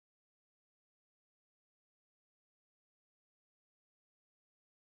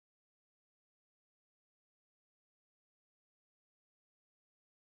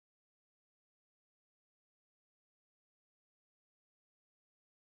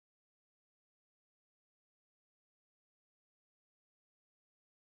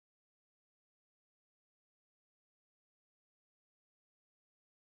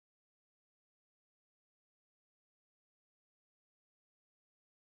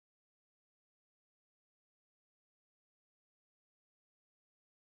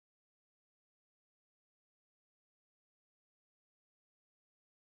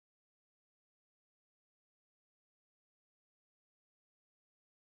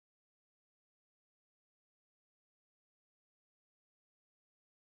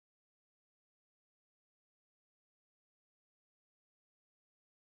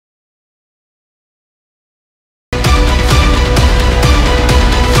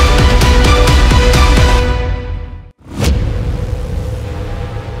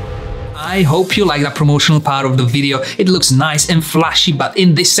I hope you like that promotional part of the video. It looks nice and flashy, but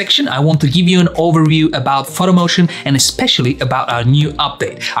in this section, I want to give you an overview about Photomotion and especially about our new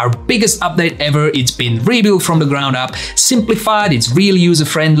update. Our biggest update ever. It's been rebuilt from the ground up, simplified, it's really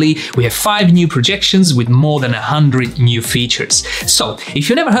user-friendly. We have 5 new projections with more than 100 new features. So, if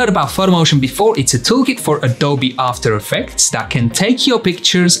you never heard about Photomotion before, it's a toolkit for Adobe After Effects that can take your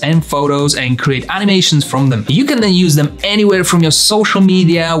pictures and photos and create animations from them. You can then use them anywhere from your social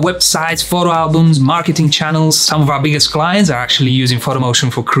media, websites, photo albums, marketing channels. Some of our biggest clients are actually using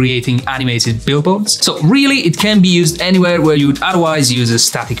Photomotion for creating animated billboards. So really, it can be used anywhere where you would otherwise use a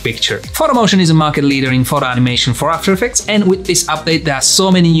static picture. Photomotion is a market leader in photo animation for After Effects, and with this update, there are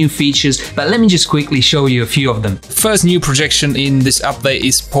so many new features, but let me just quickly show you a few of them. First new projection in this update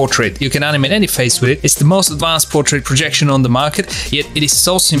is Portrait. You can animate any face with it. It's the most advanced portrait projection on the market, yet it is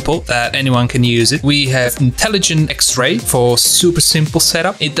so simple that anyone can use it. We have intelligent X-ray for super simple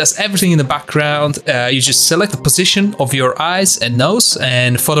setup. It does everything in the background. You just select the position of your eyes and nose,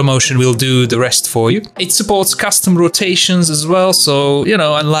 and Photomotion will do the rest for you. It supports custom rotations as well, so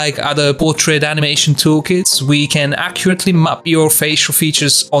unlike other portrait animation toolkits, we can accurately map your facial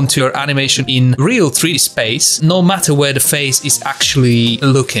features onto your animation in real 3D space, no matter where the face is actually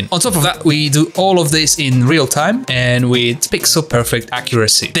looking. On top of that, we do all of this in real time and with pixel perfect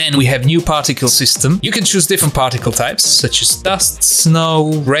accuracy. Then we have new particle system. You can choose different particle types such as dust,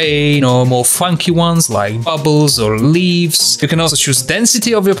 snow, rain, or more funky ones like bubbles or leaves. You can also choose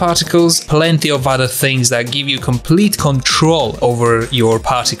density of your particles, plenty of other things that give you complete control over your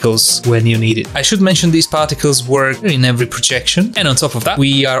particles when you need it. I should mention these particles work in every projection, and on top of that,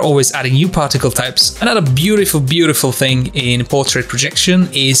 we are always adding new particle types. Another beautiful thing in portrait projection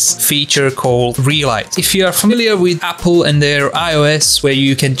is a feature called Relight. If you are familiar with Apple and their iOS, where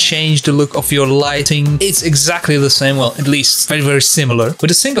you can change the look of your lighting, it's exactly the same, well, at least very similar.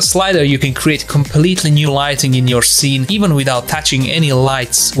 With a single slider, you can create completely new lighting in your scene, even without touching any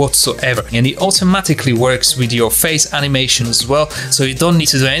lights whatsoever. And it automatically works with your face animation as well, so you don't need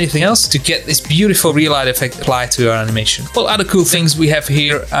to do anything else to get this beautiful relight effect applied to your animation. Well, other cool things we have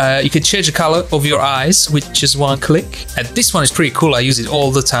here, you can change the color of your eyes with just one click. And this one is pretty cool, I use it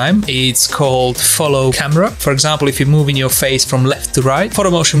all the time. It's called Follow Camera. For example, if you're moving your face from left to right,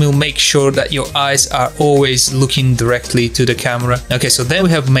 Photomotion will make sure that your eyes are always looking directly to the camera. Okay, so then we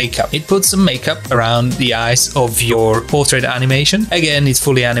have makeup. It puts some makeup around the eyes of your portrait animation. Again, it's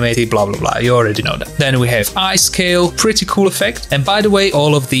fully animated, blah blah, you already know that. Then we have eye scale, pretty cool effect. And by the way,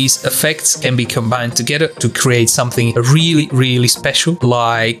 all of these effects can be combined together to create something really special,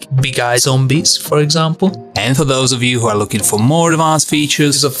 like big eye zombies, for example. And for those of you who are looking for more advanced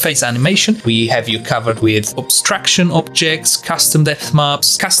features of face animation, we have you covered with abstraction objects, custom depth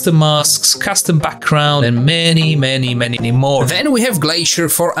maps, custom masks, custom background, and many more. Then we have Glacier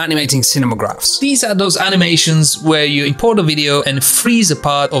for animating cinemagraphs. These are those animations where you import a video and freeze a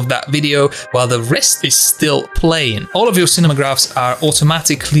part of that video while the rest is still playing. All of your cinemagraphs are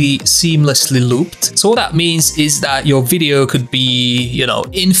automatically seamlessly looped. So what that means is that your video could be,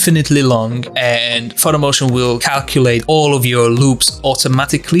 infinitely long, and Photomotion will calculate all of your loops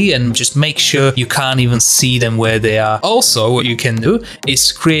automatically and just make sure you can't even see them where they are. Also, what you can do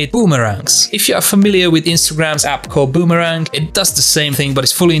is create boomerangs. If you are familiar with Instagram's app called Boomerang, it does the same thing, but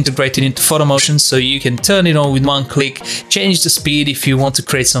it's fully integrated into Photomotion, so you can turn it on with one click, change the speed if you want to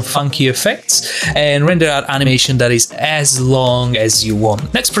create some funky effects, and render out animation that is as long as you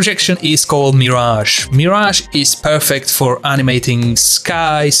want. Next projection is called Mirage. Mirage is perfect for animating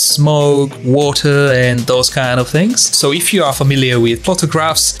sky, smoke, water, and those kind of things. So if you are familiar with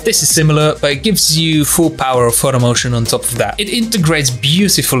photographs, this is similar, but it gives you full power of Photomotion on top of that. It integrates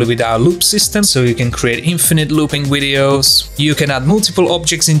beautifully with our loop system, so you can create infinite looping videos. You can add multiple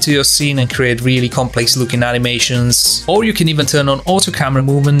objects into your scene and create really complex looking animations. Or you can even turn on auto camera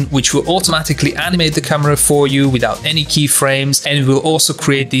movement, which will automatically animate the camera for you without any keyframes, and it will also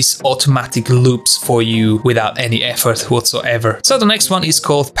create these automatic loops for you without any effort whatsoever. So the next one is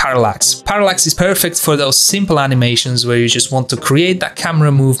called Parallax. Parallax is perfect for those simple animations where you just want to create that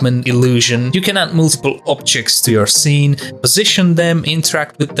camera movement illusion. You can add multiple objects to your scene, position them,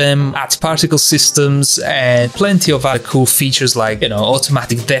 interact with them, add particle systems, and plenty of other cool features like,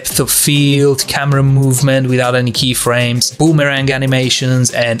 automatic depth of field, camera movement without any keyframes, boomerang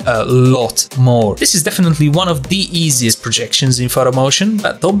animations, and a lot more. This is definitely one of the easiest projections in Photomotion,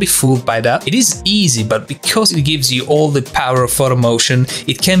 but don't be fooled by that. It is easy, but because it gives you all the power of Photomotion,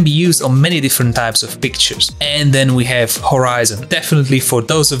 it can be used on many different types of pixels. pictures. And then we have Horizon, definitely for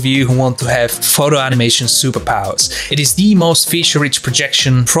those of you who want to have photo animation superpowers. It is the most feature-rich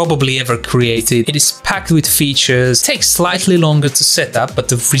projection probably ever created. It is packed with features, takes slightly longer to set up, but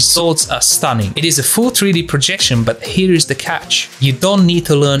the results are stunning. It is a full 3D projection, but here is the catch. You don't need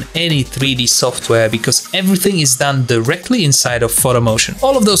to learn any 3D software because everything is done directly inside of Photomotion.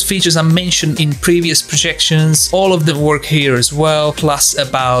 All of those features I mentioned in previous projections, all of them work here as well, plus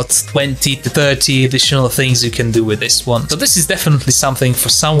about 20 to 30 additional things you can do with this one. So this is definitely something for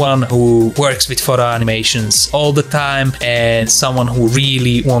someone who works with photo animations all the time and someone who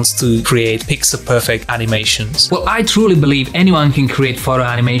really wants to create pixel perfect animations. Well, I truly believe anyone can create photo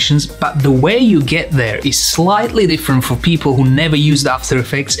animations, but the way you get there is slightly different for people who never used After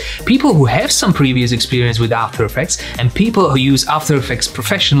Effects, people who have some previous experience with After Effects, and people who use After Effects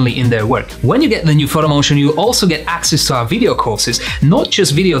professionally in their work. When you get the new Photomotion, you also get access to our video courses, not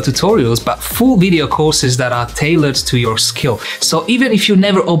just video tutorials, but full video courses that are tailored to your skill. So even if you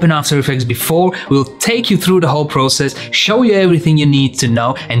never opened After Effects before, we'll take you through the whole process, show you everything you need to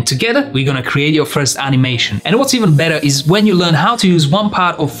know, and together we're gonna create your first animation. And what's even better is when you learn how to use one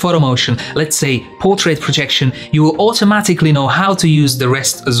part of Photomotion, let's say portrait projection, you will automatically know how to use the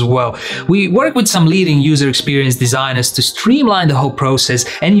rest as well. We work with some leading user experience designers to streamline the whole process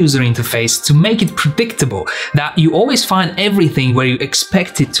and user interface to make it predictable, that you always find everything where you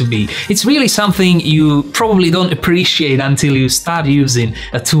expect it to be. It's really something you probably don't appreciate until you start using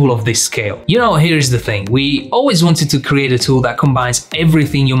a tool of this scale. You know, here's the thing. We always wanted to create a tool that combines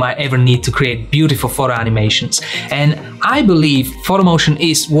everything you might ever need to create beautiful photo animations. And I believe Photomotion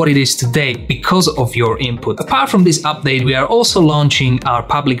is what it is today because of your input. Apart from this update, we are also launching our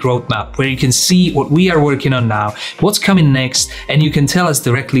public roadmap where you can see what we are working on now, what's coming next, and you can tell us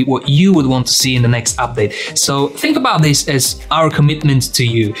directly what you would want to see in the next update. So think about this as our commitment to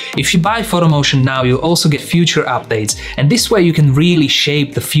you. If you buy Photomotion now, you'll also get future updates, and this way you can really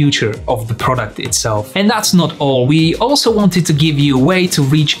shape the future of the product itself. And that's not all. We also wanted to give you a way to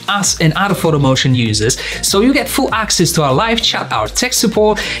reach us and other Photomotion users, so you get full access to our live chat, our tech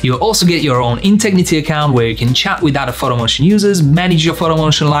support. You'll also get your own INTEGNITY account where you can chat with other Photomotion users, manage your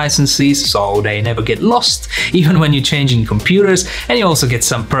Photomotion licenses so they never get lost, even when you're changing computers, and you also get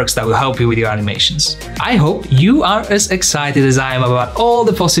some perks that will help you with your animations. I hope you are as excited as I am about all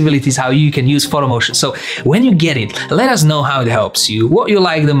the possibilities how you can use Photomotion. So when you get it, let us know how it helps you, what you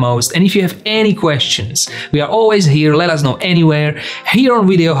like the most, and if you have any questions, we are always here. Let us know anywhere, here on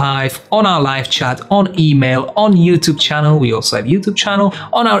Video Hive, on our live chat, on email, on YouTube channel. We also have YouTube channel,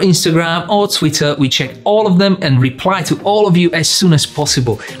 on our Instagram or Twitter. We check all of them and reply to all of you as soon as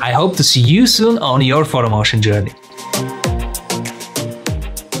possible. I hope to see you soon on your Photomotion journey.